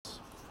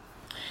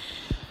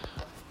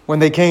When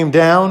they came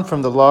down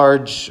from the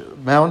large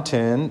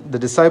mountain, the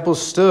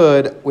disciples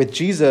stood with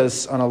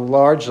Jesus on a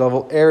large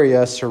level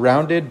area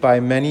surrounded by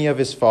many of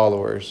his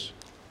followers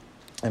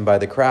and by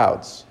the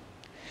crowds.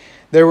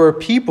 There were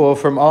people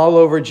from all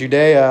over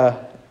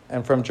Judea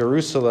and from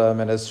Jerusalem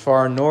and as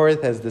far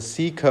north as the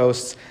sea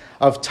coasts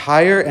of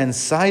Tyre and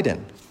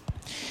Sidon.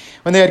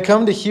 When they had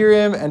come to hear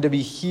him and to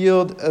be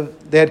healed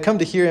of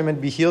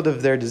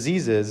their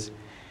diseases,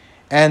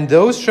 and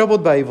those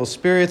troubled by evil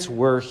spirits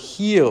were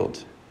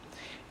healed.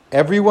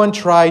 Everyone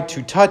tried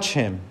to touch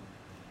him.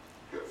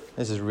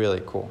 This is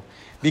really cool.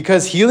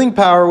 Because healing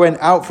power went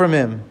out from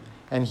him,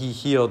 and he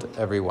healed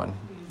everyone.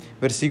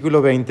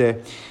 Versículo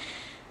 20.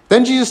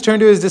 Then Jesus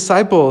turned to his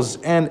disciples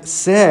and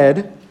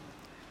said,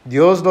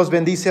 Dios los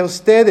bendice a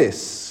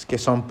ustedes, que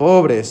son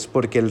pobres,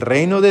 porque el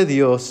reino de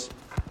Dios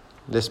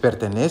les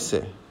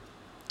pertenece.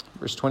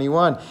 Verse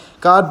 21.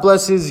 God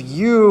blesses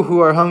you who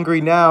are hungry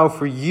now,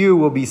 for you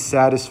will be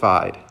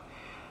satisfied.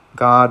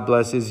 God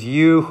blesses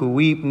you who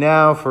weep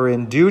now, for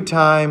in due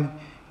time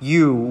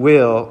you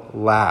will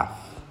laugh.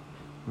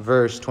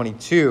 Verse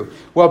 22.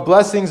 What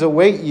blessings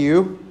await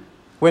you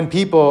when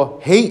people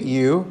hate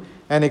you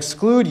and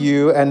exclude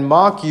you and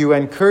mock you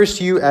and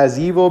curse you as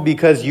evil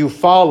because you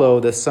follow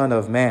the Son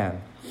of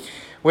Man.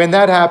 When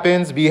that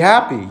happens, be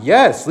happy.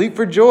 Yes, leap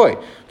for joy,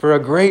 for a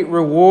great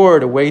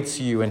reward awaits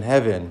you in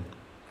heaven.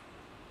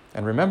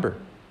 And remember,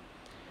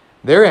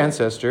 their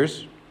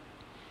ancestors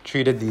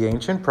treated the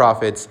ancient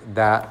prophets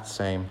that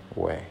same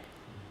way.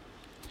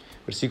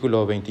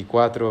 Versículo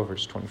 24,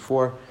 verse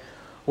 24.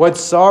 What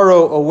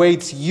sorrow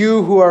awaits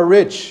you who are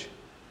rich,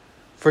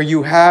 for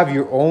you have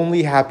your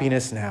only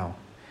happiness now.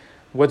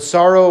 What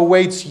sorrow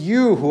awaits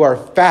you who are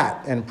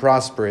fat and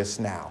prosperous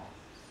now,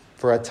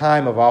 for a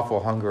time of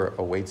awful hunger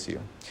awaits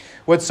you.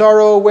 What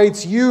sorrow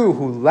awaits you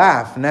who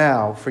laugh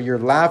now, for your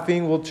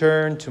laughing will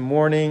turn to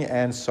mourning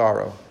and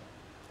sorrow.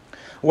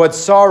 What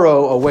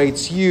sorrow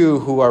awaits you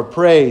who are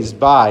praised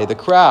by the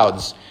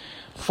crowds,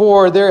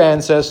 for their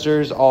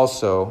ancestors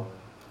also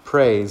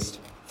praised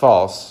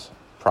false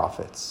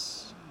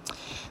prophets.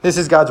 This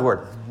is God's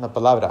word, la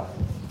palabra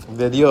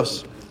de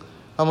Dios.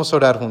 Vamos a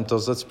orar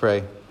juntos. Let's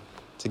pray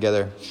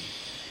together.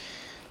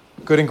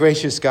 Good and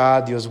gracious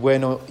God, Dios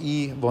bueno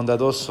y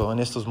bondadoso en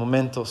estos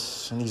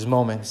momentos, in these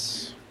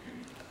moments.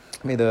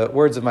 May the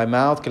words of my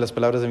mouth, que las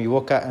palabras de mi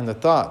boca, and the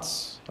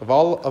thoughts of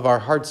all of our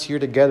hearts here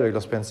together, y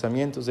los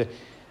pensamientos de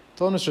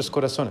todos nuestros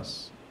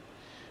corazones,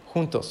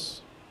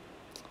 juntos,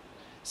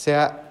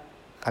 sea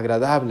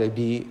agradable,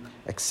 be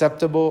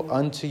acceptable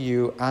unto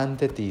you,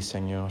 ante ti,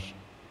 Señor.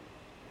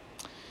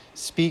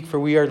 Speak, for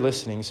we are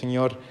listening.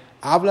 Señor,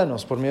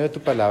 háblanos por medio de tu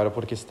palabra,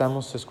 porque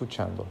estamos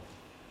escuchando.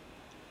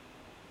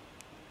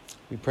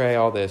 We pray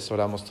all this,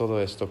 oramos todo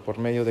esto, por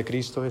medio de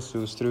Cristo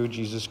Jesús, through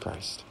Jesus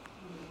Christ.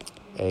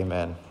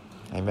 Amen.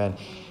 Amen.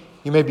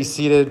 You may be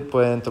seated,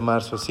 pueden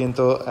tomar su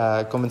asiento.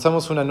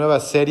 Comenzamos una nueva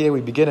serie. We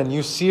begin a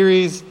new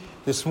series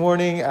this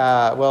morning.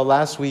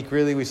 Last week,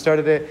 really, we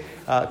started it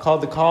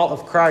called The Call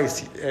of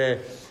Christ. El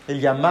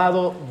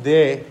llamado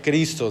de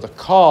Cristo, the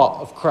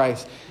call of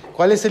Christ.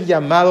 ¿Cuál es el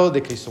llamado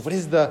de Cristo? What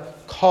is the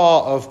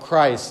call of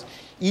Christ?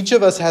 Each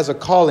of us has a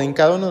calling.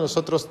 Cada uno de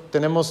nosotros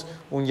tenemos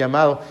un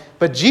llamado.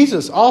 But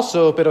Jesus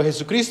also, pero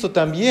Jesucristo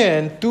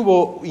también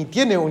tuvo y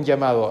tiene un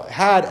llamado.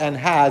 Had and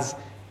has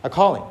a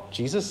calling.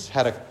 Jesus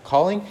had a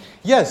calling.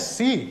 Yes,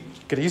 sí.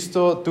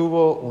 Cristo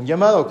tuvo un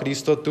llamado.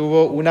 Cristo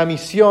tuvo una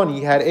misión.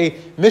 He had a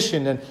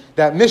mission. And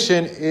that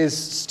mission is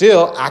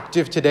still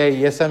active today.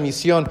 Y esa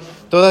misión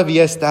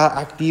todavía está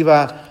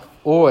activa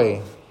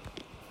hoy.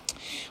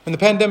 When the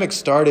pandemic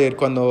started,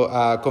 cuando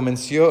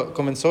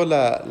comenzó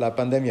la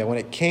pandemia, when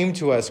it came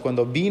to us,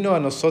 cuando vino a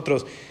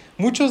nosotros,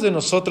 muchos de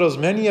nosotros,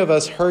 many of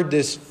us heard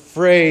this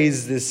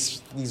phrase,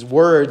 these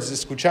words,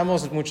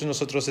 escuchamos muchos de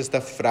nosotros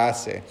esta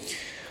frase.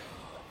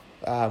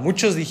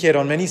 Muchos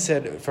dijeron, many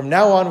said, from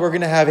now on we're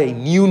going to have a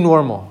new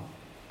normal.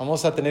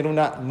 Vamos a tener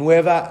una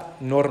nueva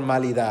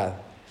normalidad.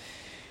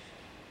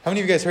 How many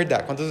of you guys heard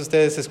that? ¿Cuántos de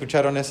ustedes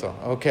escucharon eso?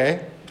 Okay.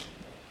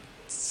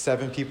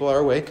 7 people are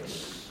awake.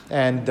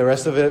 And the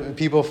rest of it,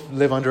 people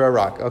live under a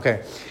rock.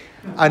 Okay.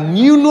 A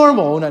new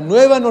normal, una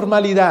nueva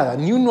normalidad, a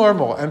new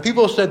normal. And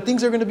people said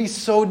things are going to be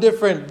so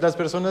different. Las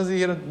personas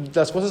dijeron,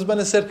 las cosas van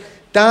a ser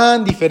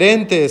tan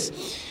diferentes.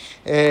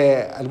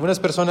 Algunas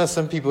personas,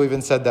 some people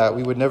even said that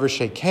we would never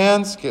shake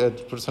hands. Que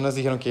personas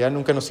dijeron que ya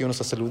nunca nos íbamos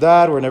a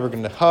saludar. We're never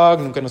going to hug.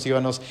 Nunca nos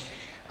íbamos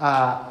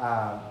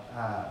a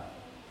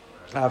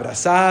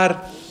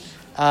abrazar.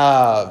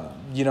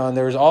 And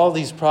there was all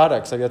these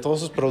products. Había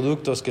todos esos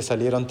productos que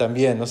salieron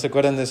también. ¿No se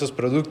acuerdan de esos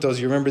productos?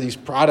 You remember these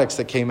products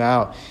that came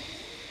out.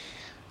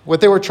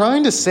 What they were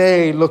trying to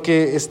say, lo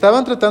que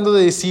estaban tratando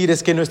de decir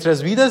es que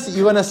nuestras vidas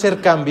iban a ser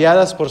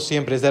cambiadas por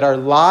siempre. Is that our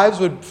lives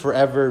would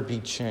forever be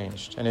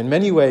changed. And in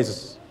many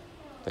ways,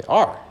 they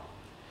are.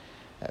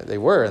 They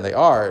were and they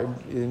are.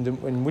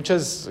 En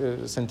muchos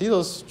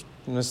sentidos,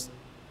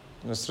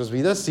 nuestras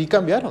vidas sí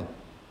cambiaron.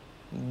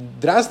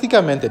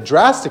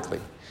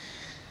 Drastically.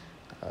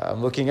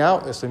 I'm looking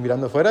out, estoy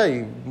mirando afuera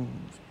y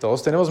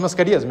todos tenemos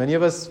mascarillas. Many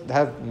of us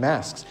have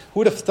masks. Who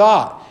would have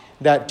thought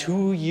that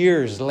 2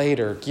 years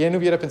later, ¿quién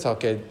hubiera pensado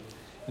que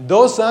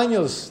 2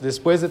 años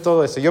después de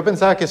todo esto? Yo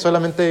pensaba que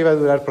solamente iba a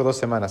durar por 2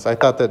 semanas. I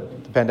thought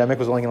that the pandemic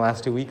was only going to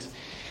last 2 weeks.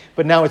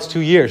 But now it's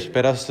 2 years.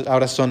 Pero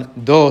ahora son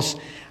 2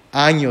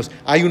 años.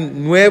 Hay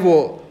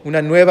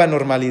una nueva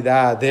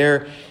normalidad.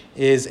 There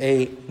is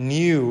a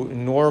new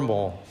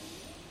normal.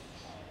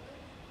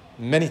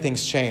 Many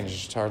things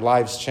changed. Our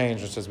lives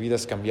changed. Nuestras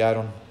vidas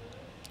cambiaron.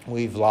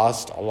 We've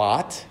lost a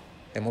lot.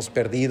 Hemos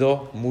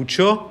perdido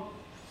mucho.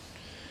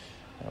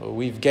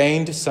 We've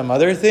gained some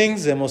other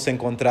things. Hemos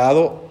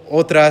encontrado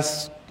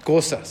otras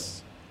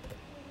cosas.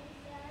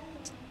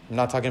 I'm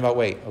not talking about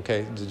weight,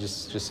 okay?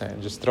 Just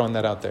saying, just throwing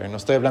that out there. No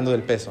estoy hablando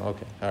del peso.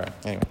 Okay, all right.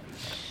 Anyway.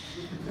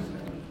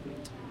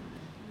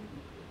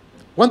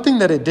 One thing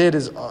that it did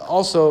is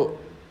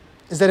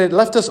that it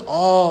left us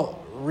all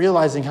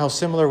realizing how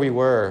similar we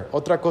were.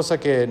 Otra cosa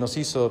que nos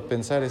hizo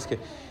pensar es que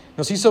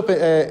nos hizo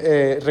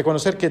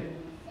reconocer que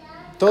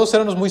todos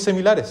éramos muy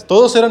similares.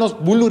 Todos éramos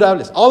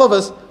vulnerables. All of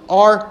us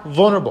are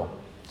vulnerable.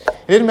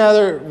 It didn't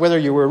matter whether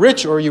you were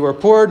rich or you were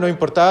poor. No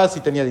importaba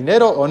si tenía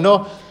dinero o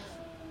no.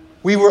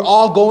 We were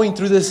all going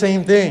through the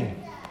same thing.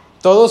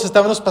 Todos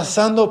estábamos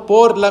pasando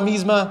por la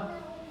misma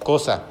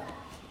cosa.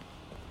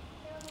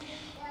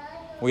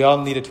 We all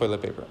needed toilet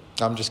paper.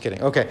 No, I'm just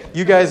kidding. Okay,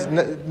 you guys,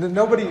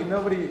 nobody,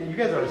 you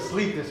guys are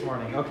asleep this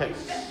morning. Okay.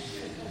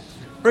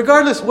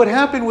 Regardless, what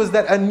happened was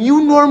that a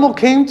new normal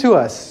came to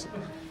us.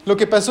 Lo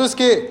que pasó es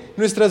que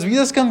nuestras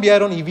vidas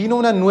cambiaron y vino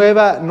una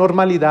nueva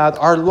normalidad.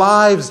 Our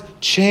lives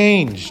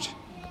changed.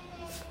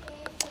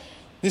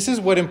 This is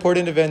what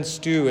important events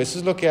do. Eso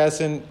es lo que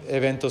hacen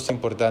eventos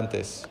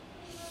importantes.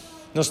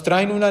 Nos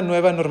traen una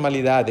nueva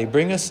normalidad. They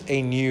bring us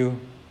a new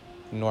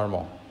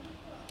normal.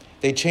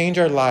 They change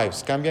our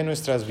lives. Cambian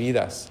nuestras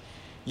vidas.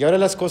 Y ahora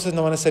las cosas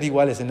no van a ser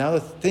iguales. And now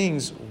the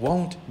things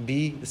won't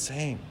be the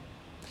same.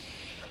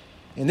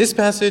 In this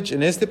passage,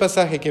 en este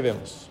pasaje que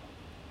vemos,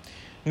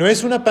 no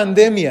es una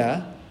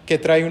pandemia que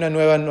trae una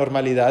nueva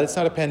normalidad. It's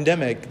not a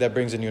pandemic that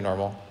brings a new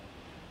normal.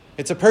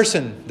 It's a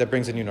person that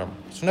brings a new normal.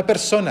 Es una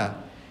persona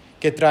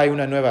que trae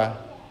una nueva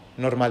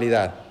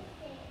normalidad.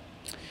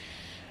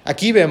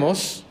 Aquí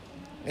vemos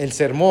el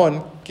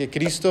sermón que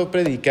Cristo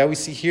predica. We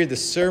see here the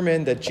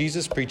sermon that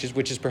Jesus preaches,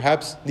 which is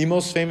perhaps the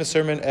most famous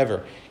sermon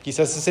ever.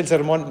 Quizás es el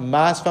sermón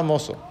más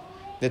famoso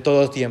de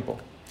todo el tiempo.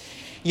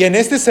 Y en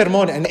este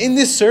sermón, and in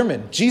this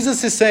sermon,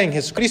 Jesus is saying,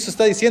 Jesucristo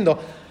está diciendo,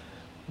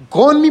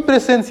 con mi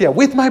presencia,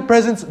 with my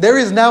presence, there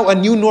is now a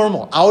new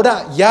normal.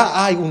 Ahora ya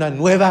hay una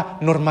nueva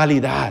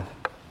normalidad.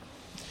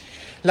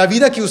 La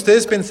vida que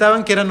ustedes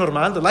pensaban que era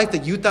normal, the life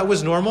that you thought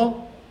was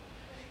normal,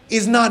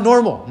 is not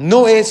normal.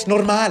 No es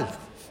normal.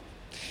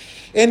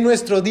 En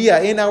nuestro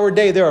día, in our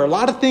day, there are a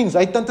lot of things.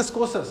 Hay tantas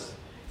cosas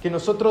que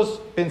nosotros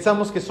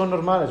pensamos que son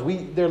normales.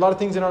 There are a lot of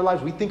things in our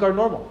lives we think are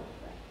normal.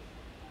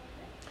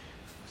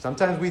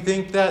 Sometimes we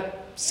think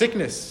that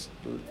sickness,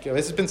 que a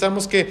veces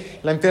pensamos que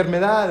la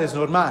enfermedad es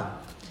normal,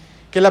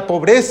 que la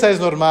pobreza es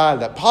normal,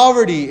 that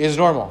poverty is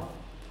normal.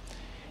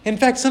 In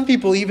fact, some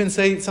people even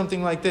say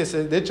something like this.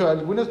 De hecho,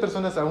 algunas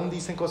personas aún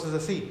dicen cosas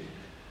así.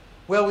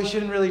 Well, we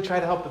shouldn't really try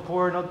to help the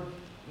poor. No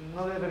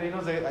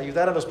deberíamos de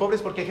ayudar a los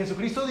pobres porque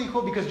Jesucristo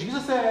dijo, because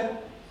Jesus said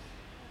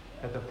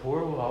that the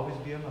poor will always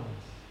be among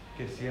us,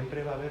 que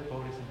siempre va a haber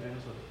pobres entre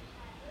nosotros.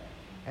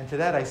 And to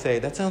that I say,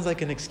 that sounds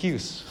like an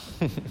excuse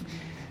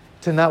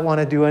to not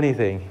want to do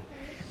anything.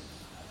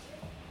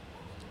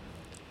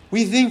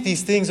 We think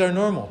these things are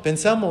normal.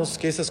 Pensamos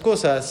que esas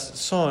cosas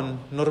son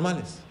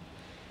normales.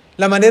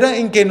 La manera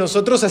en que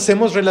nosotros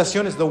hacemos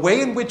relaciones, the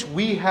way in which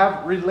we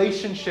have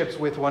relationships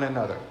with one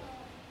another,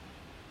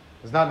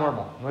 is not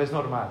normal. No es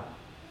normal.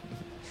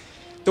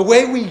 The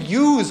way we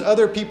use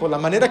other people, la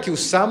manera que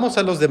usamos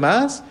a los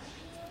demás,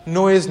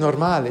 no es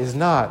normal. Is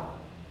not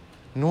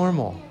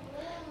normal.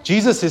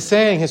 Jesus is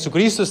saying,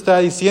 Jesucristo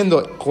está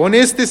diciendo con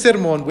este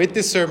sermón, with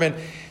this sermon,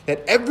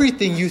 that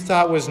everything you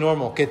thought was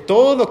normal, que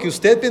todo lo que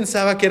usted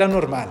pensaba que era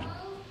normal,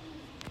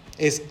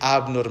 is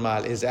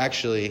abnormal, is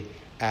actually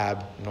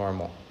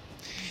abnormal.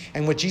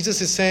 And what Jesus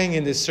is saying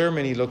in this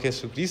sermon, y lo que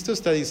Jesucristo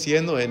está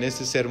diciendo en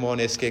este sermón,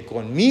 es que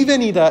con mi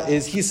venida,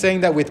 he's saying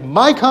that with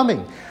my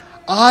coming,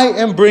 I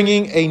am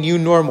bringing a new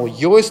normal.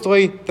 Yo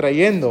estoy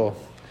trayendo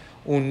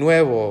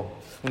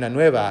una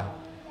nueva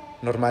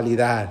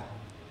normalidad.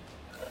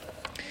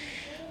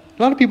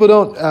 A lot of people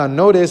don't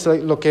notice,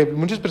 lo que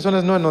muchas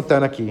personas no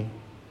notan aquí,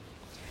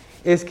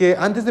 es que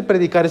antes de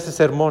predicar este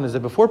sermón, is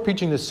that before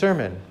preaching this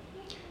sermon,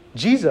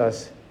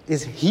 Jesus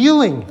is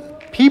healing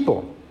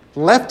people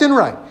left and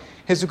right.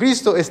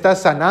 Jesucristo está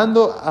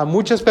sanando a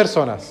muchas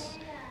personas.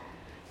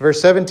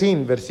 Verse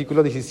 17,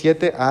 versículo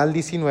 17 al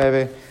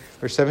 19,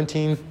 verse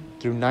 17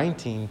 through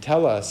 19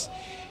 tell us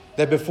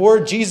that before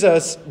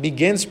Jesus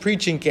begins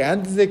preaching, que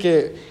antes de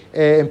que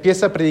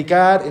empieza a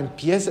predicar,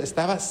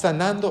 estaba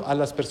sanando a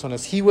las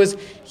personas. He was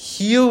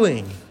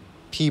healing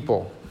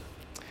people.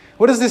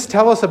 What does this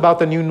tell us about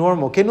the new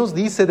normal? ¿Qué nos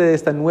dice de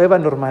esta nueva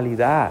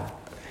normalidad?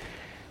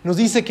 Nos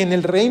dice que en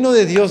el reino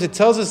de Dios, it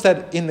tells us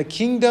that in the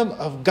kingdom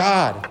of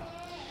God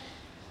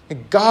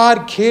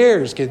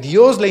cares, que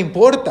Dios le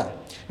importa.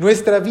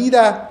 nuestra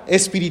vida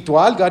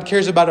espiritual. God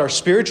cares about our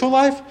spiritual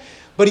life,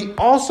 but He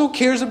also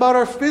cares about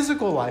our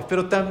physical life.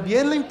 Pero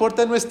también le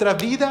importa nuestra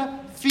vida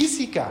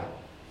física.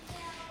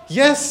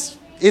 Yes,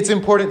 it's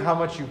important how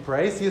much you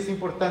pray. Sí es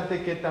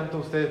importante que tanto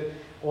usted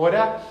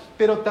ora,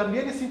 pero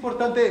también es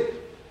importante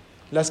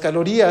las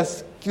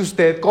calorías que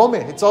usted come.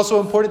 It's also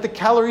important the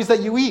calories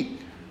that you eat.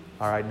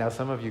 All right, now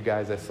some of you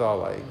guys I saw,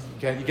 like,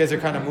 you guys are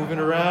kind of moving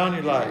around.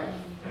 You're like,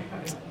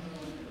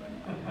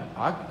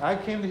 I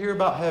came to hear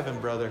about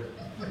heaven, brother.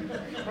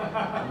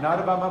 Not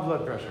about my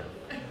blood pressure.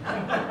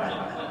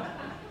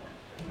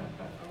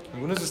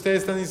 Algunos de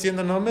ustedes están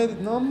diciendo, no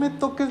me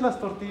toques las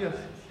tortillas.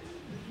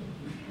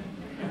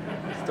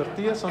 Las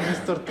tortillas son mis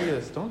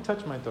tortillas. Don't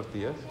touch my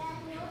tortillas.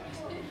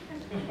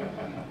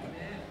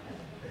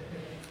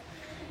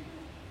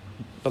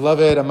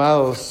 Beloved,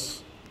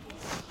 amados,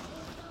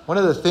 one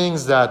of the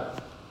things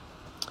that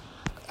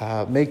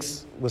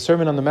makes the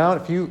Sermon on the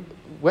Mount, if you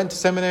went to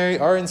seminary,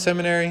 are in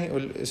seminary, o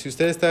si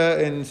usted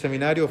está en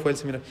seminario o fue al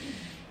seminario,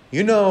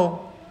 you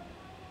know,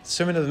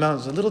 Sermon on the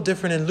Mount is a little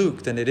different in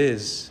Luke than it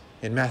is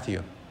in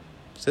Matthew.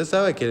 Usted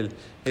sabe que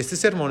este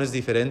sermón es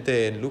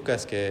diferente en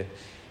Lucas que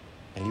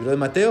en el libro de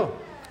Mateo.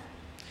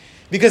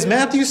 Because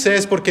Matthew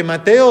says, porque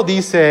Mateo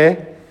dice,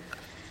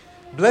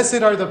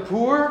 blessed are the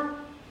poor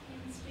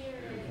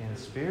in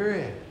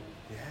spirit.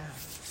 Yeah.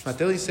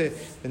 Mateo dice,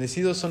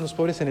 bendecidos son los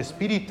pobres en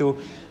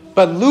espíritu.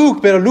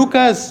 Pero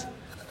Lucas,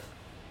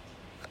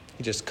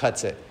 he just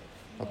cuts it.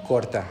 Lo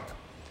corta.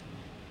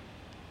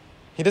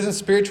 He doesn't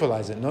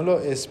spiritualize it. No lo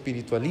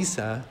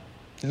espiritualiza.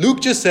 Luke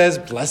just says,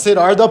 blessed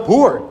are the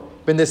poor.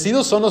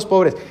 Bendecidos son los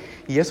pobres.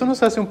 Y eso nos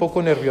hace un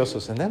poco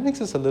nerviosos. And that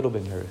makes us a little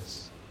bit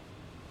nervous.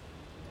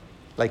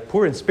 Like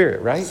poor in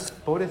spirit, right?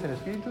 Pobres en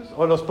espíritus.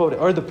 O los pobres.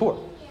 Or the poor.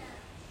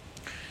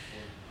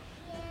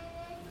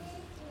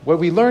 What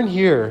we learn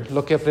here,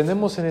 lo que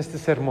aprendemos en este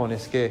sermón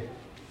es que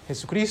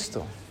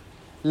Jesucristo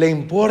le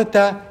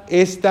importa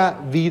esta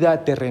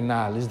vida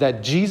terrenal. Is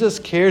that Jesus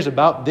cares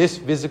about this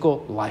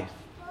physical life.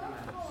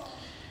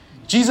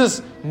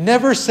 Jesus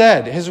never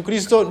said,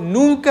 Jesucristo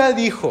nunca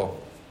dijo,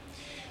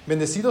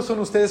 bendecidos son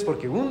ustedes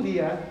porque un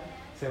día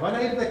se van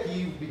a ir de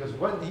aquí, because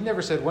he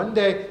never said one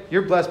day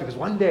you're blessed because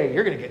one day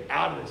you're going to get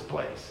out of this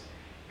place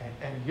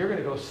and you're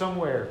going to go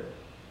somewhere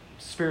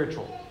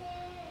spiritual.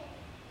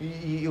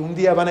 Y un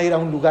día van a ir a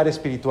un lugar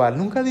espiritual.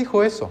 Nunca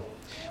dijo eso.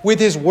 With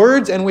his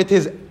words and with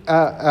his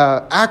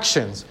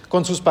actions,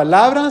 con sus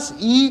palabras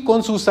y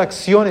con sus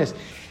acciones,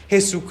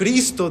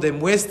 Jesucristo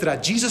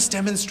demuestra, Jesus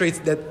demonstrates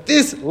that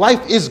this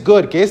life is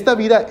good, que esta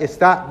vida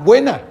está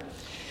buena.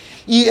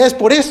 Y es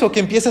por eso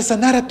que empieza a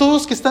sanar a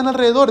todos que están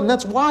alrededor. And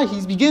that's why he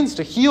begins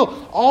to heal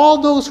all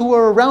those who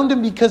are around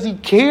him, because he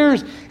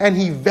cares and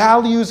he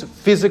values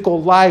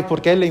physical life,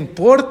 porque a él le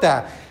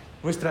importa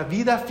nuestra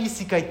vida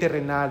física y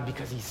terrenal,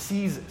 because he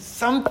sees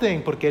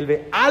something, porque él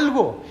ve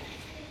algo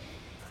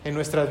en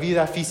nuestra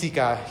vida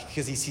física,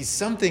 because he sees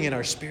something in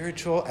our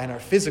spiritual and our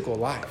physical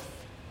life.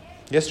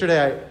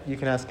 Yesterday, you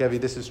can ask Evie,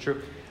 this is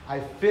true, I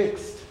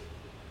fixed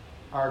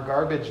our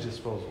garbage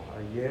disposal.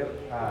 Ayer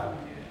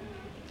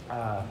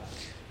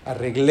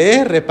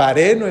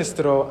reparé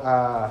nuestro,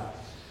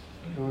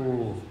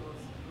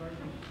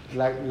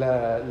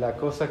 la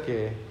cosa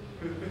que...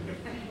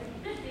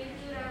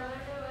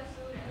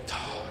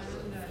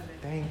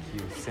 Thank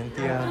you,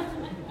 Cynthia.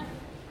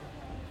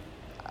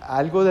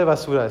 Algo de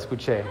basura,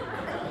 escuché.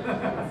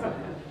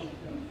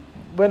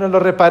 Bueno, lo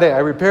reparé. I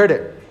repaired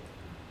it.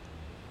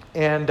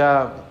 And,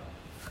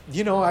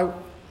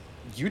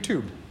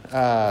 YouTube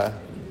can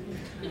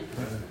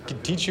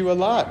teach you a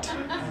lot.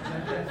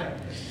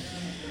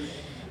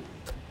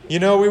 We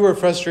were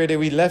frustrated.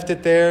 We left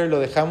it there. Lo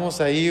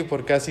dejamos ahí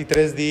por casi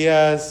 3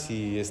 días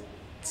y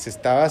se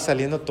estaba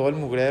saliendo todo el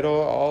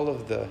mugrero,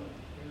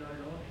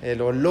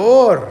 el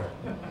olor.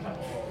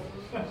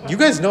 You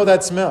guys know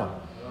that smell.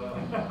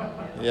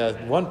 Yeah,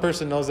 one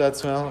person knows that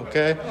smell,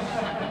 okay?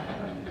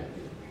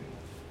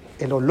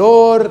 El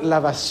olor, la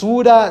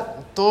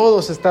basura,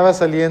 todo se estaba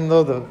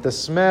saliendo, the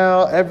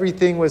smell,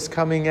 everything was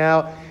coming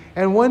out.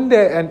 And one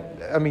day,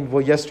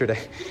 yesterday,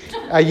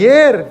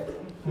 ayer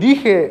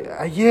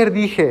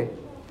dije,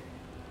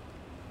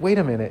 wait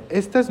a minute,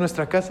 esta es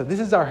nuestra casa, this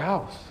is our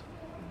house.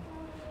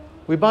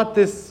 We bought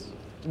this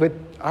with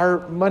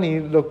our money,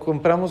 lo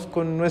compramos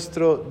con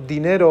nuestro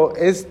dinero.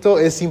 Esto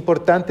es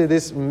importante,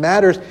 this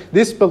matters,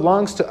 this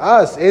belongs to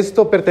us,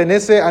 esto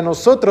pertenece a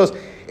nosotros,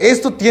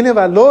 esto tiene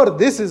valor,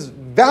 this is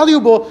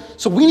valuable,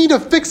 so we need to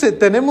fix it,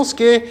 tenemos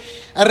que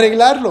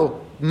arreglarlo.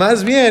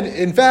 Más bien,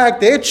 in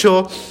fact, de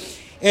hecho,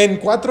 en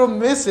 4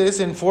 meses,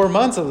 in 4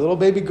 months, a little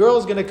baby girl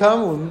is going to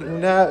come,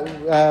 una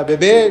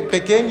bebé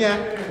pequeña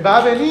va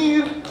a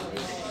venir,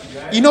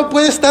 y no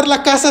puede estar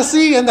la casa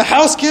así, and the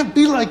house can't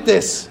be like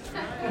this.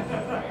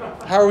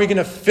 How are we going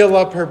to fill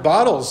up her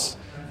bottles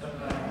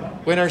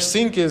when our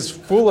sink is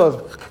full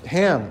of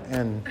ham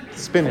and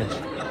spinach?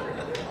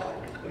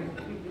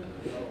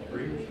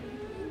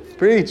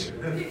 Preach.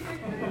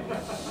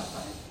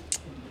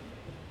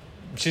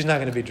 She's not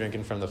going to be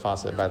drinking from the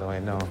faucet, by the way.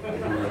 No.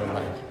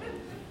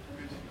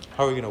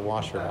 How are we going to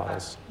wash her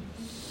bottles?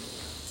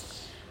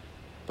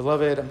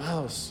 Beloved,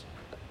 amados,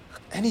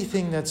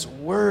 anything that's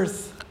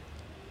worth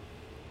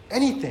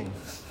anything.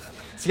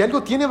 Si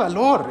algo tiene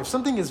valor, if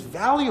something is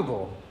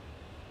valuable,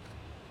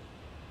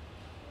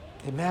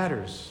 it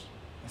matters.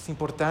 Es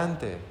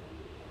importante.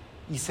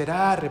 Y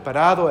será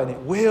reparado, and it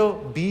will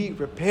be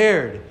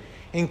repaired,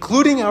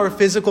 including our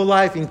physical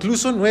life,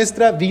 incluso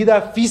nuestra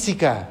vida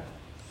física.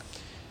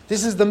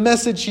 This is the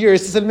message here.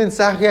 Este es el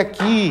mensaje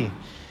aquí.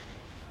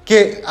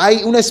 Que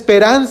hay una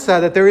esperanza,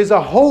 that there is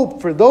a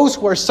hope for those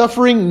who are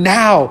suffering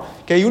now.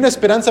 Que hay una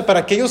esperanza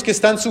para aquellos que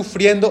están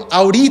sufriendo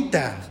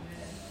ahorita.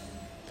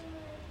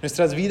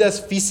 Nuestras vidas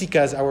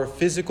físicas, our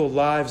physical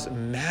lives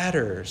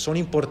matter. Son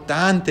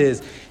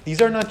importantes.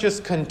 These are not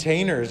just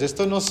containers.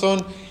 Esto no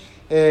son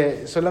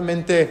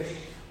solamente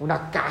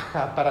una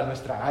caja para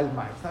nuestra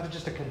alma. It's not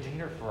just a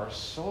container for our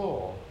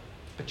soul.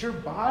 But your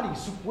body,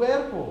 su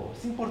cuerpo,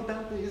 es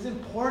importante, is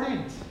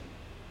important.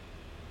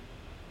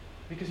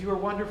 Because you are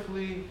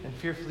wonderfully and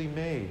fearfully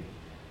made.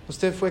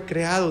 Usted fue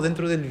creado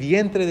dentro del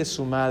vientre de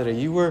su madre.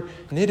 You were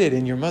knitted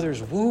in your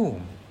mother's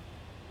womb.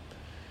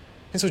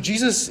 And so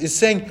Jesus is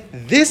saying,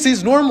 this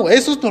is normal.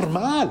 Eso es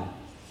normal.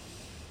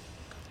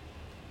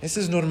 Eso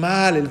es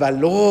normal. El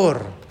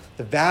valor,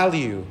 the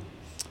value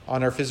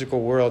on our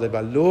physical world. El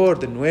valor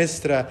de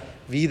nuestra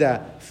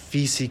vida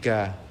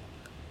física.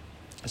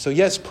 So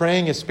yes,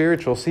 praying is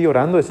spiritual. Sí,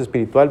 orando es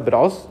espiritual. But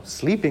also,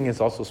 sleeping is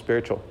also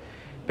spiritual.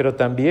 Pero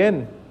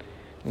también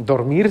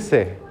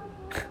dormirse,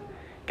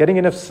 getting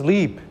enough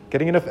sleep,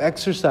 getting enough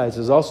exercise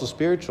is also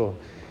spiritual.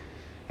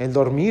 El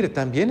dormir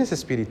también es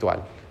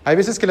espiritual. Hay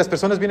veces que las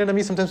personas vienen a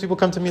mí, sometimes people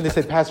come to me and they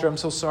say, Pastor, I'm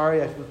so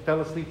sorry, I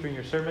fell asleep during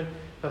your sermon.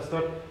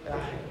 Pastor,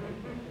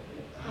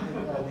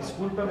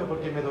 discúlpame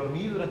porque me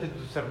dormí durante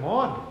tu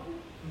sermón.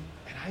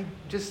 And I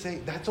just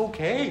say, that's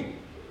okay.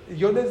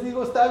 Yo les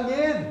digo, está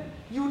bien.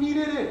 You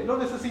needed it. Lo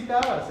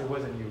necesitabas. It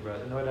wasn't you,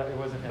 brother. No, it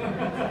wasn't him.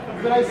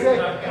 But I say,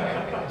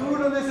 tú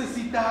lo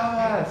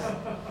necesitabas.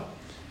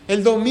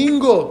 El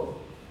domingo,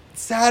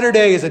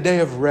 Saturday is a day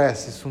of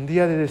rest. Es un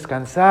día de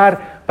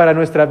descansar para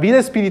nuestra vida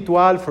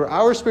espiritual, for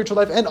our spiritual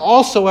life, and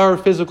also our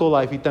physical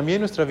life, y también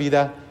nuestra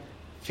vida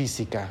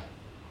física.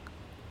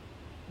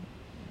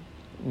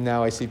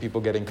 Now I see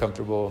people getting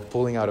comfortable,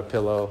 pulling out a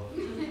pillow.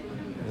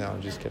 No,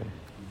 I'm just kidding.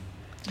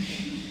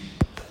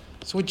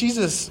 So what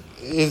Jesus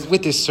is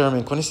with this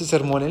sermon, con este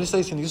sermón, él está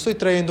diciendo, yo estoy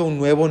trayendo un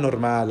nuevo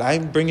normal.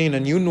 I'm bringing a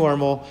new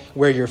normal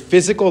where your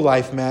physical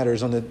life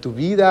matters, donde tu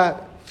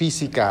vida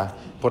física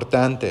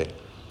importante.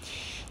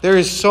 There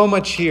is so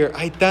much here.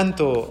 Hay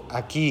tanto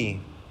aquí.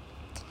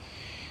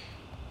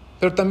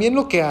 Pero también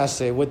lo que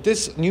hace, what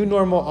this new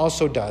normal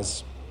also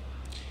does,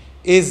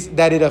 is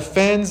that it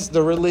offends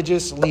the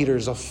religious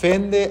leaders.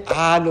 Ofende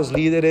a los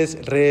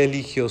líderes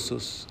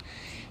religiosos.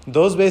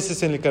 2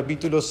 veces en el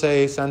capítulo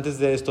 6, antes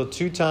de esto,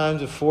 2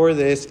 times before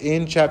this,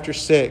 in chapter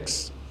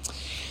 6,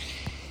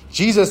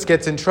 Jesus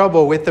gets in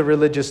trouble with the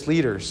religious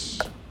leaders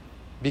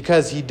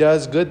because he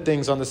does good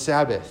things on the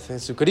Sabbath.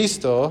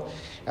 Jesucristo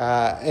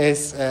lo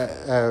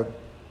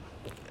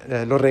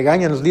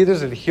regañan los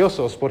líderes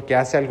religiosos porque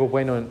hace algo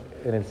bueno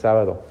en el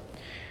sábado.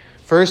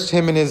 First,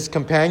 him and his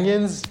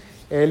companions,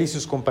 él y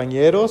sus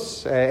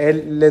compañeros,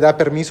 él le da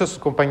permiso a sus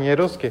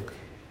compañeros que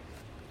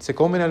se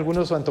comen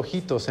algunos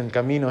antojitos en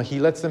camino. He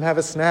lets them have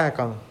a snack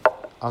on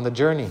the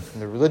journey.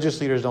 And the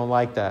religious leaders don't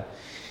like that.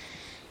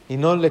 Y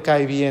no le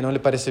cae bien, no le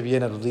parece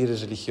bien a los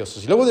líderes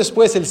religiosos. Y luego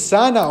después él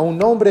sana a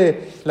un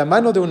hombre, la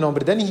mano de un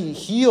hombre. Then he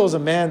heals a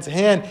man's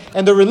hand.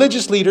 And the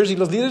religious leaders, y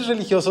los líderes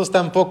religiosos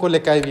tampoco le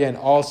cae bien.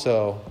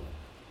 Also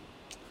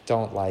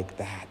don't like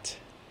that.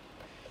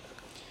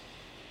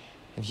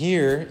 And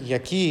here, y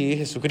aquí,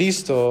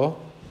 Jesucristo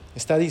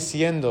está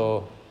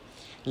diciendo,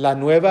 la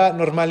nueva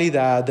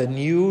normalidad, the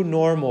new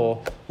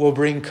normal, will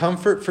bring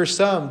comfort for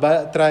some.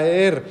 Va a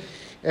traer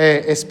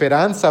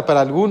esperanza para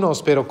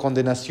algunos, pero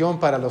condenación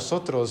para los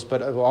otros.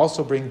 But it will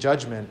also bring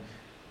judgment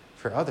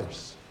for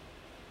others.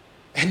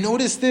 And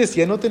notice this,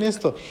 y anoten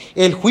esto.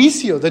 El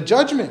juicio, the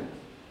judgment,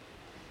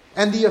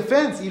 and the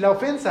offense, y la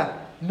ofensa,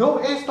 no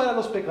es para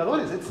los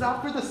pecadores. It's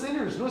not for the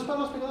sinners. No es para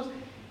los pecadores.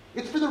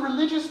 It's for the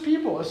religious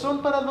people.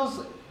 Son para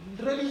los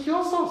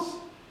religiosos.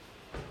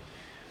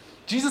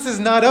 Jesus is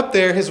not up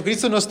there,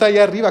 Jesucristo no está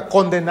allá arriba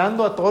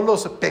condenando a todos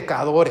los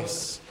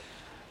pecadores,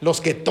 los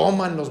que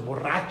toman, los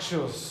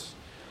borrachos,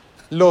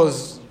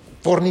 los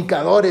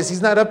fornicadores.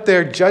 He's not up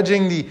there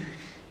judging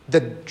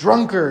the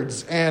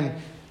drunkards and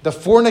the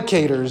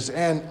fornicators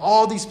and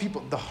all these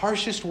people. The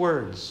harshest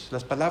words,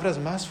 las palabras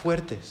más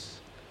fuertes,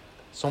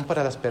 son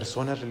para las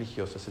personas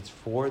religiosas. It's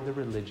for the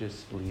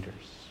religious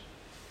leaders.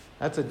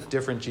 That's a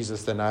different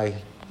Jesus than I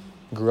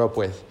grew up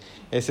with.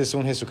 Ese es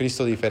un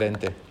Jesucristo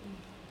diferente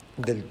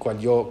del cual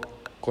yo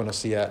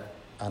conocía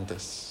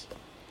antes.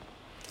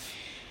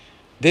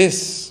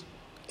 This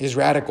is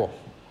radical.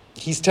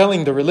 He's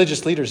telling the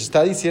religious leaders,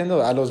 está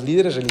diciendo a los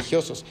líderes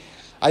religiosos,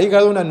 ha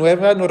llegado una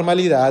nueva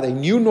normalidad, a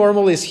new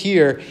normal is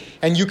here,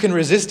 and you can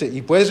resist it,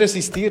 y puedes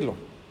resistirlo.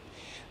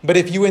 But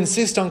if you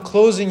insist on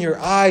closing your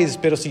eyes,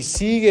 pero si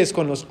sigues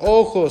con los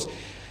ojos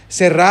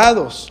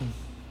cerrados,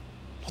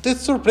 No te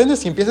sorprendes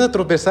si empiezas a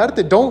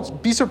tropezarte.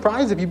 Don't be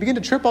surprised if you begin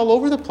to trip all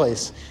over the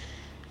place.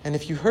 And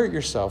if you hurt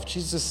yourself,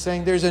 Jesus is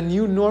saying there's a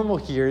new normal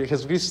here.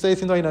 Jesucristo está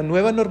diciendo hay una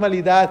nueva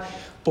normalidad.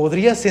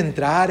 ¿Podrías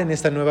entrar en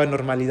esta nueva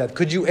normalidad?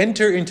 Could you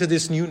enter into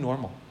this new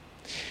normal?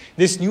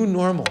 This new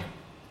normal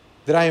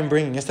that I am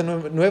bringing. Esta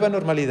nueva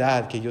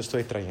normalidad que yo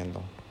estoy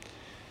trayendo.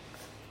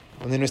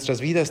 Donde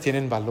nuestras vidas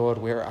tienen valor.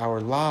 Where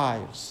our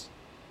lives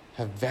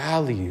have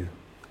value.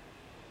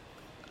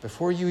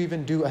 Before you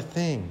even do a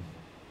thing,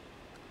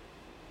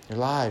 your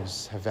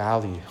lives have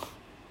value.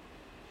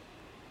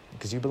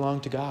 Because you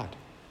belong to God.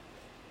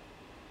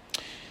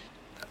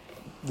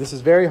 This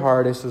is very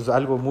hard. Esto es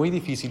algo muy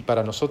difícil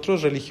para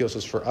nosotros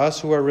religiosos, for us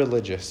who are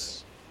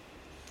religious.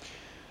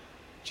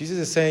 Jesus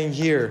is saying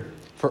here,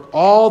 for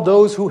all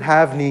those who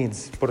have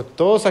needs, por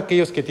todos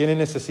aquellos que tienen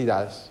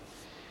necesidades,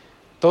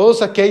 todos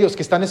aquellos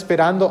que están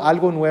esperando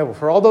algo nuevo,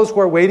 for all those who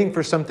are waiting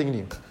for something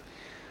new,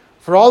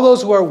 for all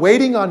those who are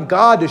waiting on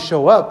God to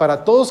show up,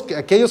 para todos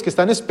aquellos que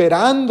están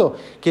esperando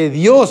que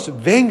Dios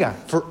venga,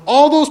 for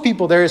all those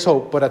people there is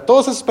hope. Para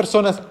todas esas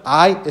personas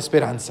hay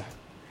esperanza.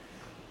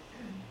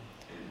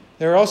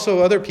 There are also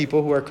other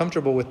people who are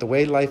comfortable with the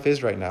way life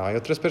is right now. Hay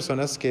otras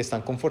personas que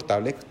están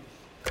confortables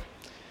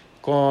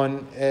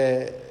con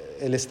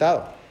el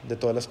estado de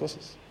todas las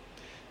cosas.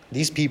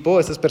 These people,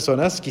 estas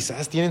personas,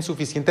 quizás tienen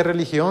suficiente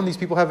religión. These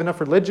people have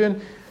enough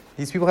religion.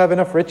 These people have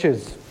enough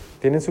riches.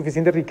 Tienen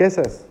suficientes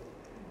riquezas.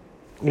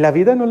 Y la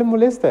vida no les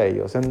molesta a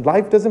ellos. And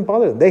life doesn't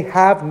bother them. They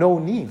have no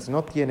needs.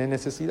 No tienen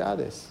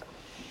necesidades.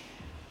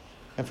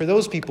 And for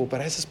those people,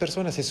 para esas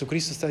personas,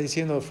 Jesucristo está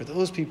diciendo, for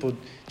those people,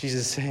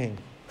 Jesus is saying,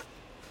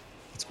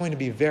 it's going to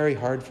be very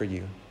hard for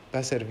you. Va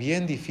a ser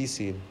bien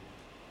difícil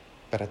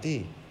para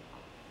ti.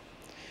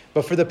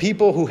 But for the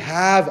people who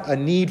have a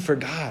need for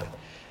God,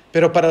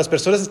 pero para las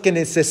personas que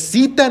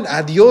necesitan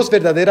a Dios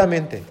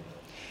verdaderamente,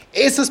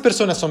 esas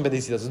personas son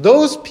bendecidas.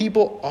 Those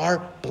people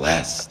are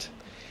blessed.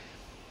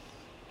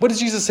 What is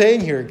Jesus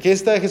saying here? ¿Qué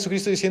está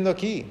Jesucristo diciendo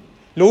aquí?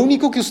 Lo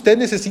único que usted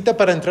necesita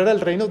para entrar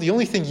al reino, the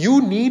only thing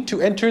you need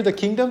to enter the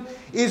kingdom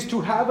is to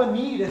have a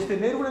need, es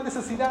tener una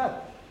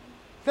necesidad.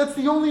 That's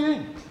the only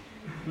thing.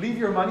 Leave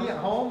your money at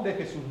home,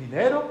 deje su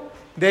dinero,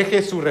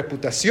 deje su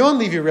reputación,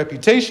 leave your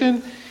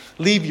reputation,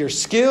 leave your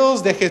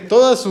skills, deje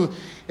todo su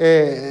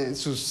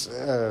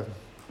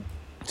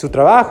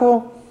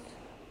trabajo,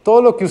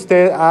 todo lo que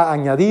usted ha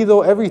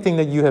añadido, everything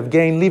that you have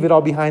gained, leave it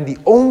all behind. The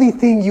only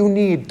thing you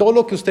need, todo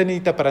lo que usted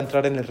necesita para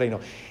entrar en el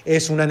reino,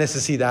 es una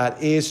necesidad,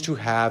 is to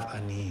have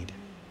a need.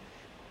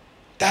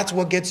 That's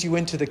what gets you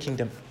into the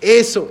kingdom.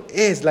 Eso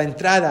es la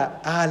entrada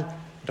al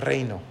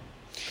reino.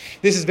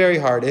 This is very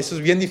hard. Eso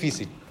es bien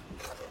difícil.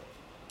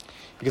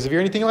 Because if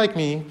you're anything like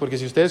me, porque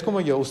si usted es como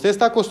yo, usted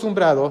está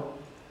acostumbrado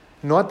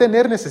no a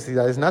tener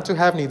necesidades, not to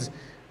have needs,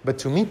 but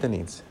to meet the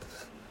needs.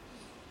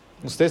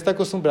 Usted está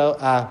acostumbrado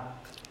a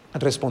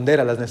responder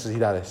a las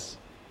necesidades.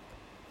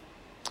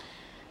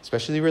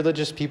 Especially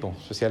religious people,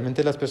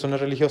 especialmente las personas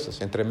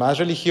religiosas. Entre más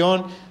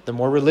religión, the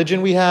more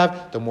religion we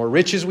have, the more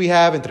riches we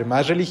have. Entre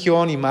más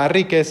religión y más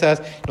riquezas,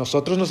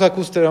 nosotros nos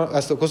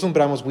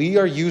acostumbramos. We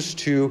are used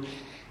to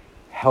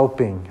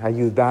helping,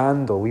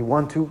 ayudando.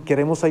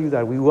 Queremos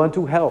ayudar. We want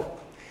to help.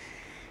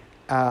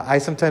 I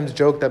sometimes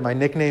joke that my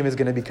nickname is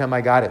going to become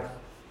I got it.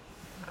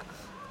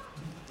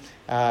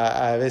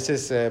 A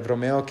veces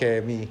bromeo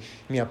que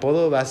mi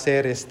apodo va a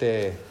ser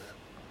estoy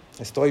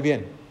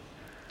bien.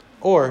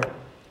 Or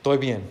estoy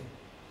bien.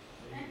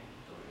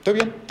 ¿Estoy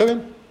bien? ¿Estoy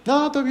bien?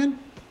 No, estoy bien.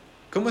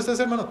 ¿Cómo estás,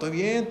 hermano? Estoy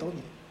bien, todo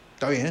bien.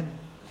 Estoy bien.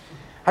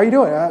 How are you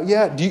doing?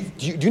 Yeah. Do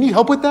you need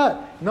help with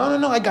that? No.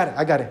 I got it.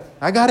 I got it.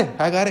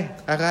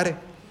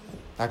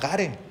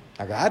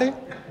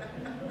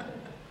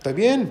 Estoy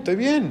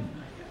bien.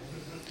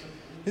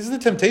 This is the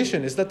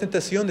temptation. Es la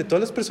tentación de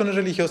todas las personas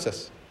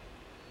religiosas.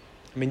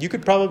 I mean, you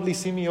could probably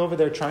see me over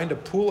there trying to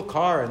pull a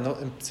car,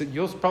 and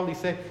you'll probably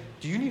say,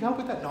 do you need help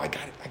with that? No, I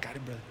got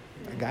it, brother.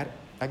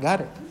 I got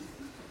it.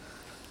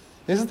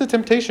 This is the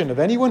temptation of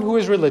anyone who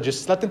is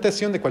religious. Es la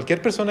tentación de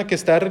cualquier persona que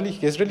es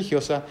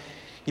religiosa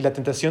y la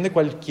tentación de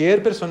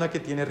cualquier persona que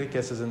tiene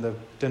riquezas, and the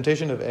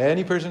temptation of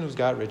any person who's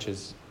got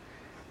riches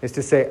is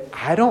to say,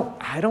 I don't.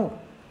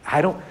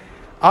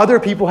 Other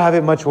people have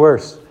it much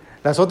worse.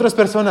 Las otras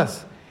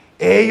personas,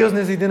 ellos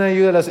necesitan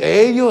ayuda.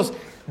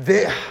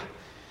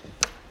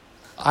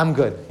 I'm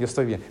good, yo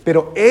estoy bien.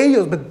 Pero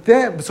ellos,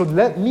 so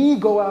let me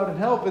go out and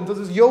help.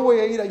 Entonces yo voy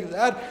a ir a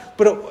ayudar.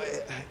 Pero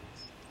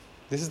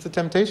this is the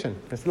temptation.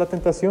 Esta es la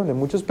tentación de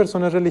muchas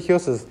personas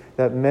religiosas,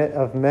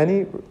 of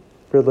many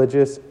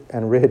religious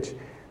and rich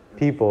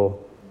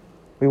people.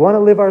 We want to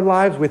live our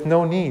lives with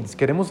no needs.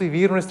 Queremos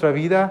vivir nuestra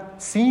vida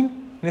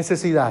sin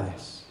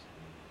necesidades.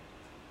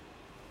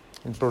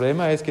 El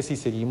problema es que si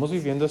seguimos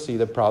viviendo así,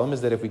 the problem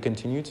is that if we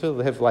continue to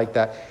live like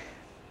that,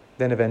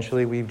 then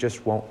eventually we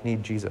just won't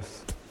need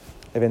Jesus.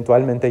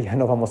 Eventualmente ya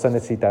no vamos a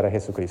necesitar a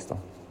Jesucristo.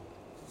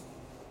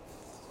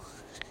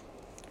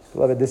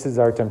 Beloved, this is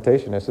our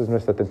temptation. Esa es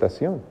nuestra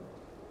tentación.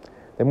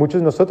 De muchos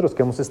de nosotros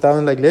que hemos estado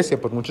en la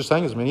iglesia por muchos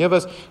años, many of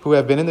us who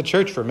have been in the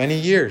church for many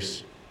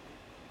years.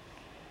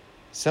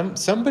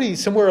 Somebody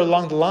somewhere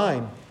along the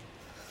line,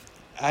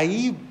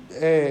 ahí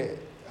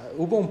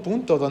hubo un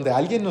punto donde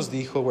alguien nos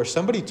dijo, where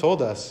somebody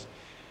told us,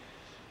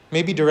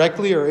 maybe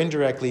directly or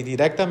indirectly,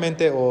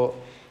 directamente o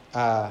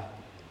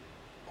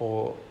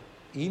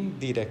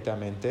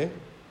indirectamente,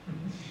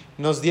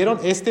 nos dieron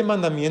este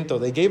mandamiento.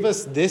 They gave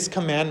us this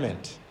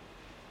commandment,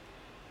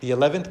 the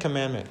 11th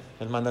commandment,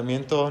 el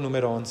mandamiento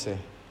número 11.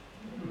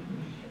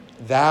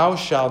 Thou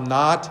shalt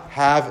not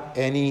have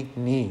any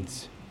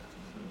needs.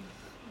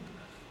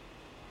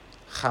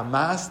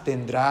 Jamás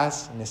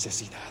tendrás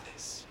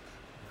necesidades.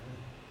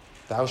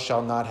 Thou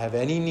shalt not have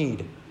any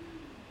need.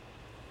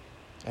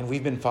 And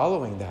we've been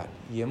following that.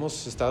 Y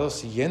hemos estado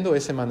siguiendo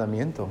ese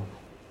mandamiento.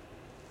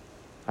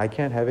 I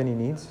can't have any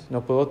needs.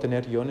 No puedo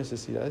tener yo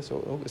necesidades.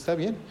 Está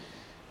bien.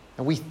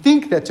 And we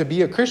think that to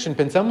be a Christian,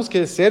 pensamos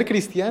que ser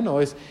cristiano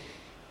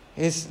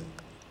es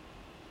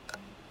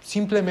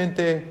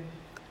simplemente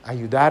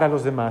ayudar a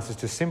los demás, is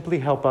to simply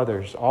help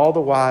others. All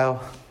the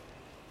while,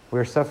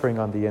 we're suffering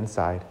on the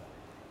inside.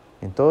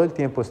 En todo el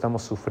tiempo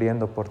estamos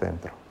sufriendo por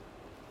dentro.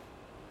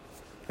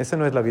 Esa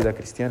no es la vida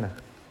cristiana.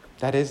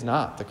 That is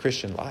not the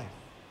Christian life.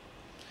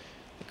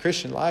 The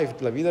Christian life,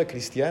 la vida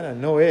cristiana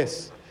no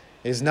es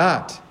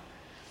not.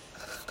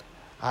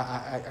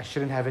 I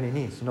shouldn't have any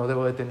needs. No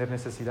debo de tener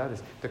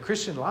necesidades. The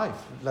Christian life,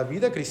 la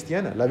vida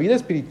cristiana, la vida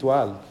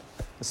espiritual,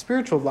 the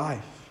spiritual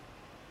life,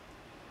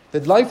 the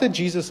life that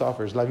Jesus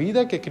offers, la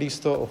vida que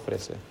Cristo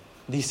ofrece,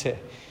 dice,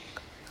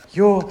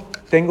 yo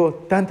tengo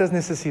tantas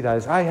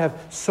necesidades. I have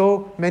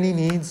so many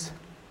needs.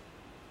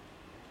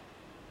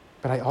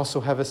 But I also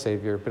have a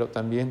Savior. Pero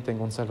también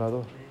tengo un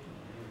Salvador.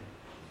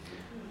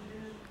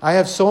 I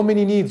have so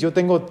many needs. Yo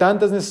tengo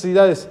tantas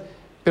necesidades.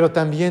 Pero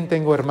también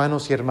tengo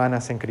hermanos y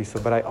hermanas en Cristo.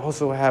 But I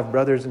also have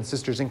brothers and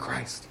sisters in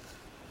Christ.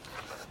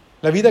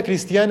 La vida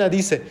cristiana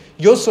dice,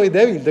 yo soy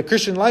débil. The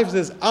Christian life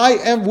says, I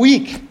am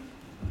weak.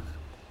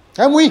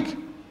 I'm weak.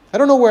 I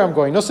don't know where I'm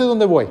going. No sé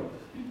dónde voy.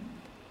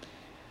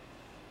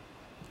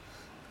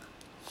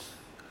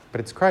 But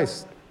it's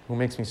Christ who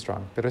makes me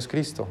strong. Pero es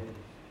Cristo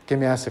que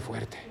me hace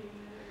fuerte.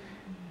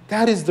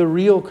 That is the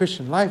real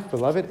Christian life,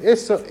 beloved.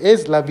 Eso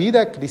es la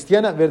vida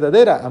cristiana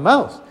verdadera,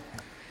 amados.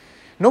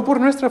 No por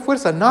nuestra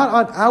fuerza, not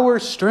on our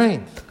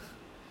strength.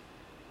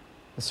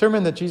 The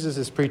sermon that Jesus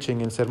is preaching,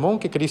 el sermón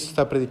que Cristo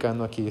está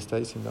predicando aquí, está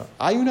diciendo,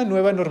 hay una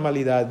nueva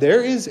normalidad.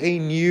 There is a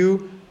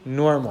new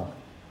normal.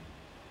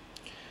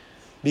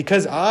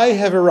 Because I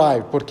have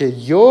arrived, porque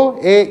yo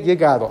he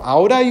llegado.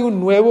 Ahora hay un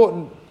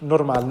nuevo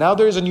normal. Now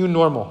there is a new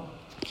normal.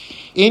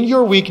 In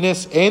your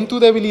weakness, en tu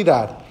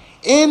debilidad,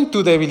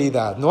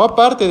 no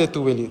aparte de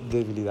tu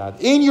debilidad.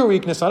 In your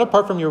weakness, not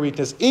apart from your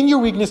weakness. In your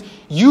weakness,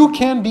 you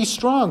can be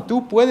strong.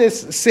 Tú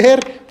puedes ser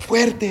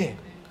fuerte.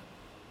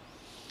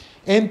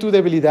 En tu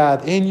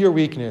debilidad, in your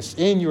weakness,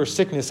 in your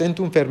sickness, en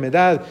tu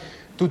enfermedad,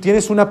 tú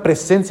tienes una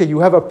presencia. You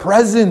have a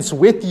presence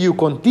with you,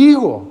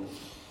 contigo.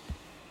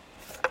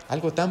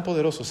 Algo tan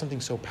poderoso, something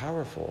so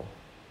powerful.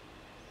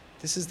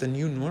 This is the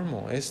new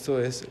normal. Esto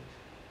es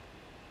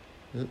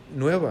la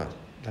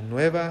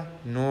nueva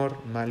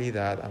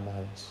normalidad,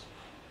 amados.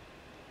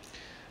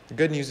 The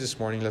good news this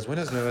morning, las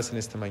buenas nuevas en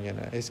esta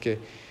mañana, es que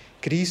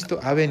Cristo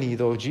ha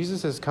venido,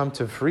 Jesus has come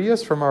to free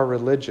us from our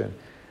religion.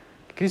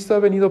 Cristo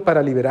ha venido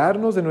para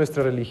liberarnos de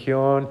nuestra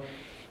religión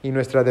y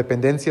nuestra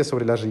dependencia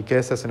sobre las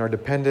riquezas, and our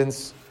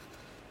dependence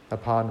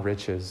upon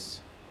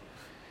riches.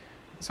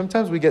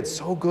 Sometimes we get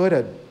so good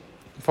at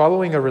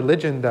following a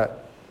religion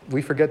that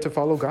we forget to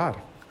follow God.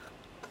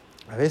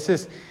 A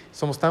veces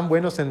somos tan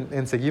buenos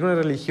en seguir una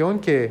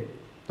religión que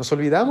nos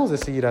olvidamos de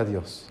seguir a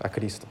Dios, a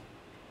Cristo.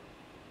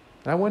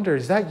 And I wonder,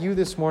 is that you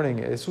this morning?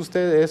 ¿Es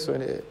usted eso?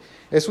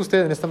 ¿Es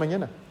usted en esta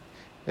mañana?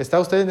 ¿Está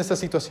usted en esta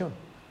situación?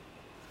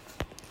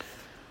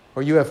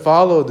 Or you have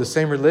followed the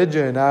same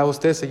religion. Ha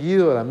usted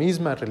seguido la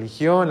misma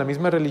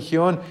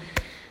religión,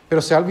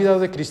 pero se ha olvidado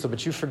de Cristo,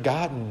 but you've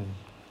forgotten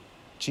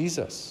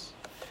Jesus.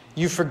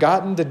 You've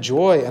forgotten the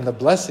joy and the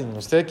blessing.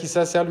 Usted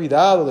quizás se ha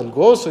olvidado del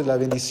gozo y la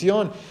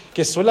bendición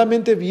que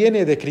solamente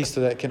viene de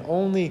Cristo, that can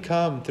only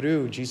come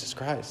through Jesus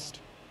Christ.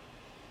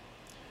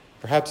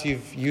 Perhaps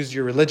you've used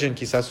your religion,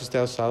 quizás usted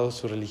ha usado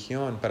su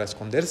religión para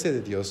esconderse de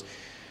Dios.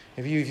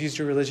 Maybe you've used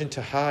your religion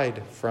to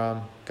hide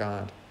from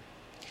God.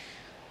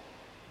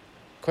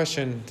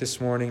 Question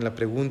this morning, la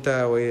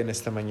pregunta hoy en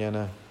esta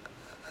mañana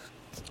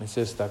es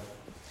esta.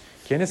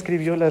 ¿Quién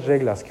escribió las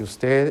reglas que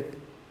usted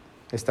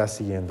está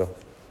siguiendo?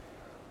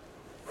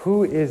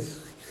 Who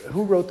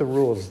wrote the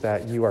rules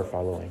that you are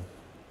following?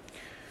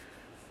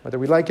 Whether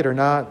we like it or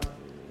not,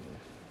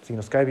 si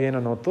nos cae bien o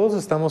no, todos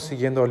estamos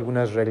siguiendo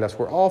algunas reglas.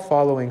 We're all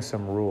following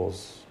some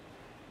rules.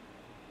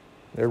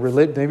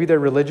 Maybe they're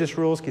religious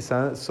rules,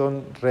 quizás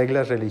son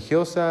reglas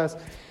religiosas,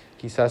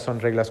 quizás son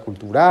reglas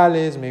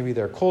culturales, maybe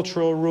they're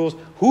cultural rules.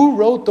 Who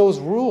wrote those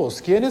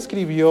rules? ¿Quién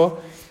escribió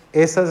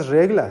esas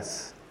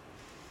reglas?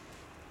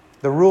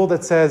 The rule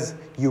that says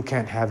you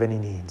can't have any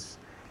needs.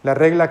 La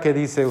regla que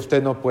dice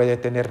usted no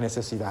puede tener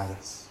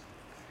necesidades.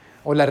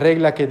 O la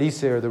regla que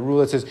dice, or the rule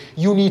that says,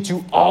 you need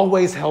to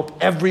always help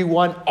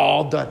everyone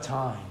all the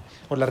time.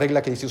 O la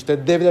regla que dice,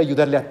 usted debe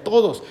ayudarle a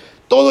todos,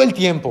 todo el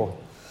tiempo,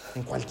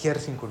 en cualquier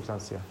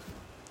circunstancia.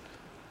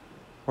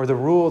 Or the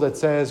rule that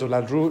says, o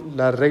la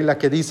regla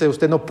que dice,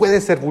 usted no puede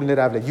ser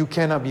vulnerable. You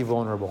cannot be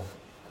vulnerable.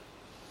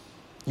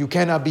 You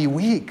cannot be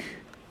weak.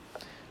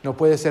 No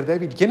puedes ser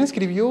débil. ¿Quién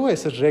escribió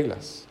esas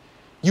reglas?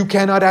 You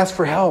cannot ask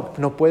for help.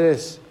 No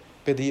puedes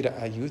pedir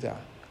ayuda.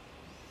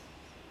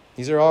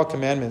 These are all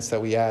commandments that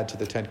we add to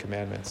the 10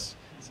 Commandments.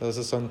 So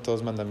esos son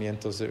todos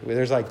mandamientos.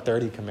 There's like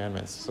 30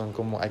 commandments. Hay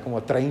como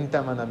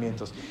 30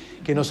 mandamientos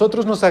que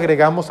nosotros nos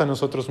agregamos a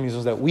nosotros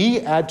mismos, that we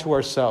add to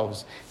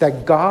ourselves,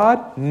 that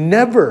God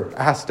never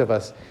asked of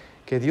us,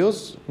 que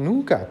Dios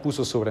nunca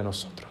puso sobre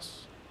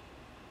nosotros.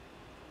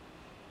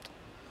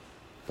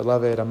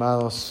 Beloved,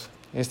 amados,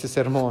 este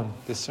sermón,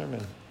 this sermon,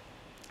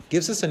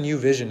 gives us a new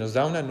vision, nos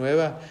da una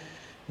nueva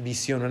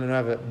visión, una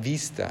nueva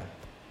vista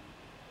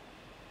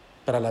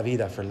para la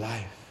vida, for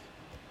life.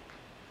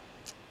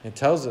 It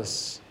tells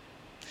us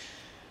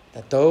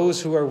that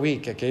those who are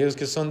weak, aquellos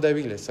que son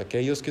débiles,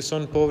 aquellos que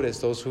son pobres,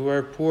 those who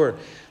are poor,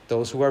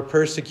 those who are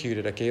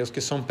persecuted, aquellos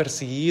que son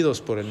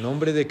perseguidos por el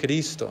nombre de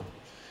Cristo,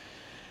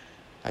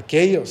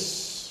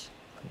 aquellos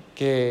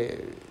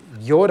que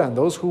lloran,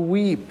 those who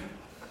weep,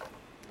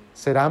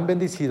 serán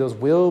bendecidos,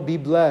 will be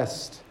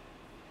blessed,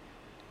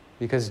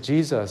 because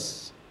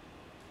Jesus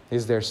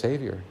is their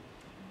Savior,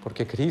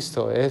 porque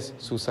Cristo es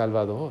su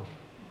Salvador.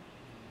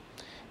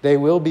 They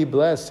will be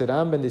blessed,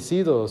 serán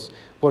bendecidos,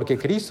 porque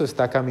Cristo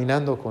está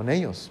caminando con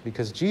ellos,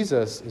 because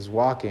Jesus is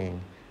walking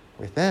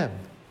with them.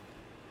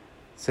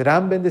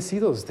 Serán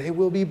bendecidos, they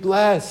will be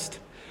blessed,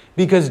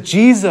 because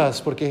Jesus,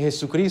 porque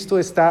Jesucristo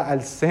está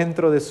al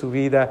centro de su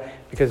vida,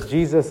 because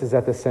Jesus is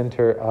at the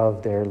center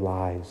of their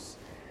lives.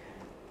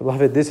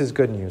 Beloved, this is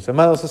good news.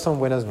 Amados, estas son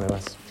buenas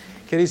nuevas.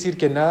 Quiere decir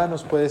que nada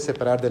nos puede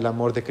separar del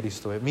amor de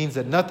Cristo. It means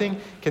that nothing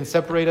can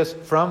separate us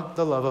from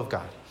the love of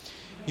God.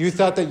 You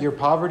thought that your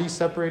poverty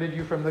separated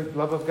you from the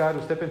love of God.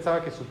 ¿Usted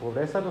pensaba que su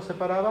pobreza lo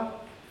separaba?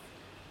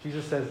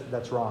 Jesus says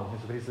that's wrong.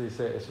 Jesucristo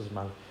dice eso es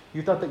malo.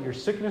 You thought that your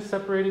sickness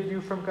separated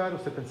you from God.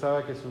 ¿Usted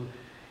pensaba que su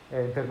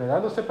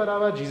enfermedad lo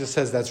separaba? Jesus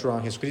says that's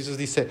wrong. Jesucristo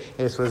dice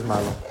eso es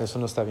malo. Eso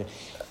no está bien.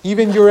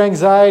 Even your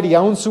anxiety,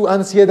 aun su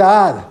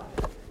ansiedad.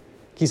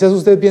 Quizás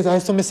usted piensa,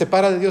 esto me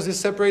separa de Dios. This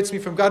separates me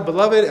from God.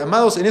 Beloved,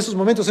 amados, en esos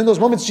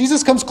momentos,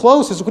 Jesus comes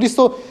close.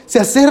 Jesucristo se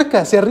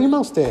acerca, se arrima a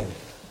usted.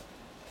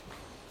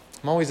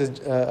 I'm always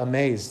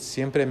amazed.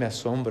 Siempre me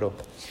asombro.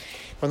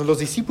 Cuando los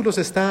discípulos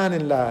están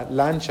en la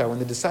lancha, when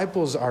the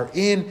disciples are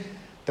in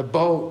the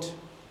boat,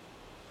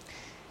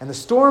 and the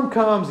storm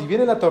comes, y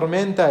viene la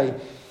tormenta,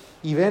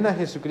 y ven a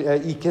Jesucristo,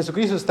 y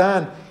Jesucristo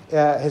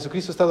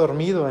está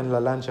dormido en la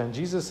lancha, and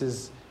Jesus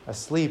is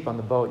asleep on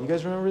the boat. You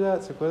guys remember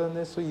that? ¿Se acuerdan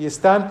de eso? Y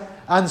están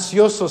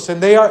ansiosos,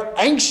 and they are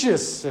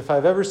anxious. If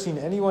I've ever seen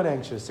anyone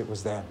anxious, it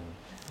was them.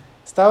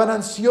 Estaban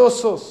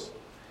ansiosos.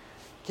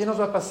 ¿Qué nos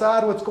va a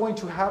pasar? What's going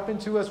to happen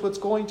to us? What's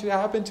going to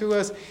happen to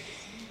us?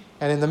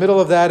 And in the middle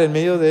of that, en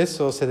medio de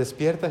eso, se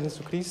despierta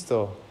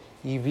Jesucristo.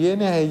 Y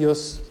viene a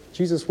ellos.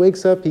 Jesus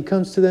wakes up, he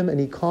comes to them, and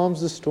he calms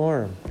the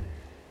storm.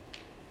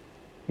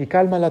 Y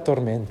calma la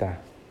tormenta.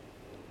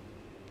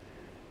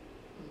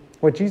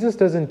 What Jesus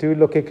doesn't do,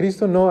 lo que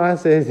Cristo no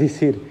hace es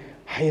decir,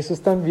 ay, esos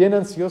están bien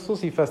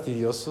ansiosos y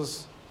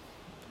fastidiosos.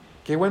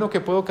 Qué bueno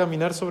que puedo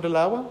caminar sobre el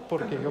agua,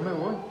 porque yo me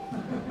voy.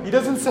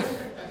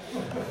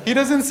 He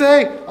doesn't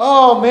say,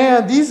 oh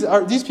man,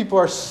 these people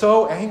are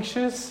so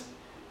anxious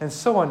and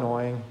so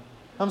annoying.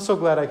 I'm so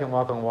glad I can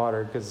walk on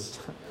water because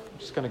I'm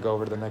just going to go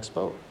over to the next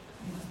boat.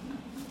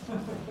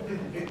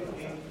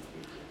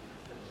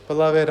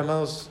 Beloved,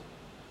 amados,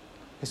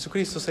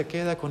 Jesucristo se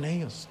queda con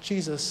ellos.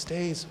 Jesus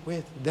stays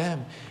with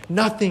them.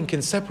 Nothing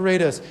can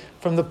separate us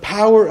from the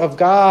power of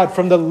God,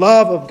 from the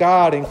love of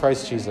God in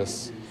Christ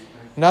Jesus.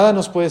 Nada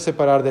nos puede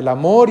separar del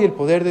amor y el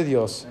poder de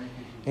Dios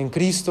en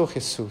Cristo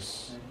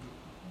Jesús.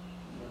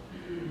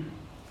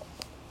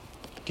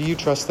 Do you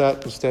trust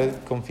that? ¿Usted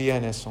confía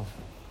en eso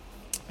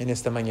en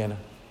esta mañana?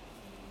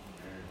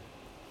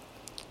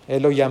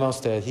 Él lo llama a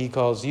usted. He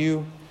calls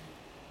you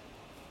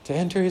to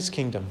enter his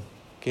kingdom.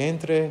 Que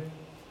entre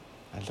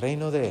al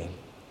reino de él,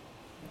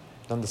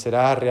 donde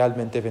será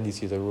realmente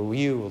bendecido. Where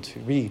you will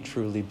be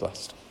truly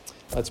blessed.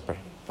 Let's pray.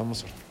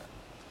 Vamos a orar.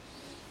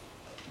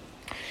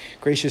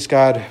 Gracious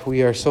God,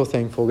 we are so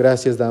thankful.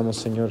 Gracias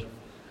damos, Señor,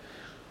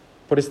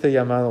 por este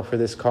llamado, for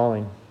this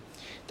calling.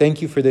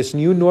 Thank you for this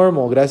new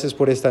normal. Gracias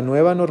por esta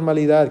nueva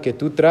normalidad que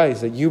tú traes,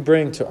 that you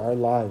bring to our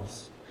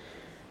lives.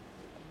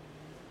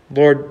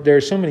 Lord, there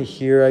are so many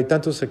here. Hay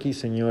tantos aquí,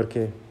 Señor,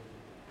 que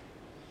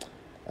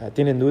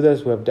tienen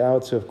dudas, who have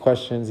doubts, who have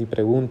questions y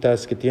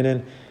preguntas, que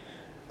tienen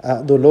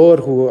dolor,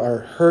 who are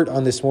hurt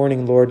on this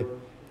morning, Lord.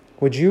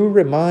 Would you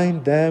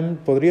remind them,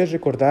 podrías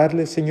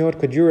recordarles, Señor,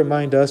 could you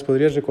remind us,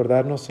 podrías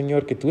recordarnos,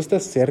 Señor, que tú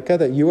estás cerca,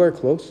 that you are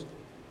close?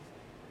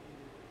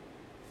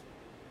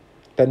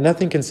 That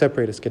nothing can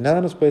separate us, que nada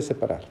nos puede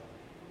separar.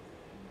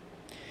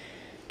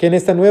 Que en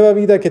esta nueva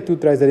vida que tú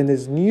traes, that in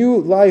this new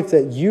life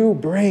that you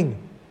bring,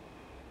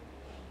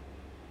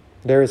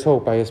 there is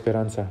hope, hay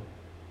esperanza.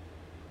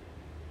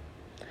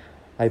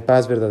 Hay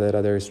paz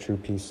verdadera, there is true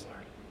peace,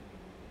 Lord.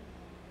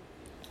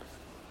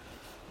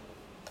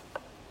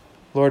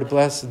 Lord,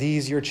 bless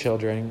these, your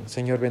children.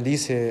 Señor,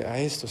 bendice a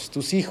estos,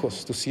 tus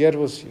hijos, tus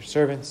siervos, your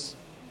servants,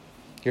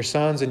 your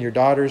sons and your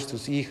daughters,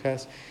 tus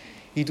hijas,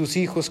 y tus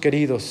hijos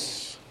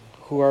queridos,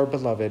 who are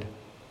beloved.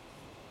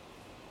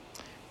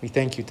 We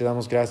thank you, te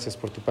damos gracias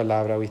por tu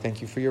palabra. We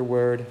thank you for your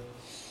word.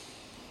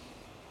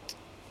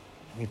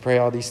 We pray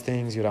all these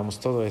things, y oramos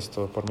todo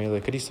esto por medio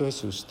de Cristo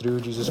Jesús,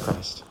 through Jesus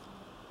Christ.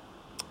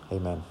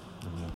 Amen. Amen.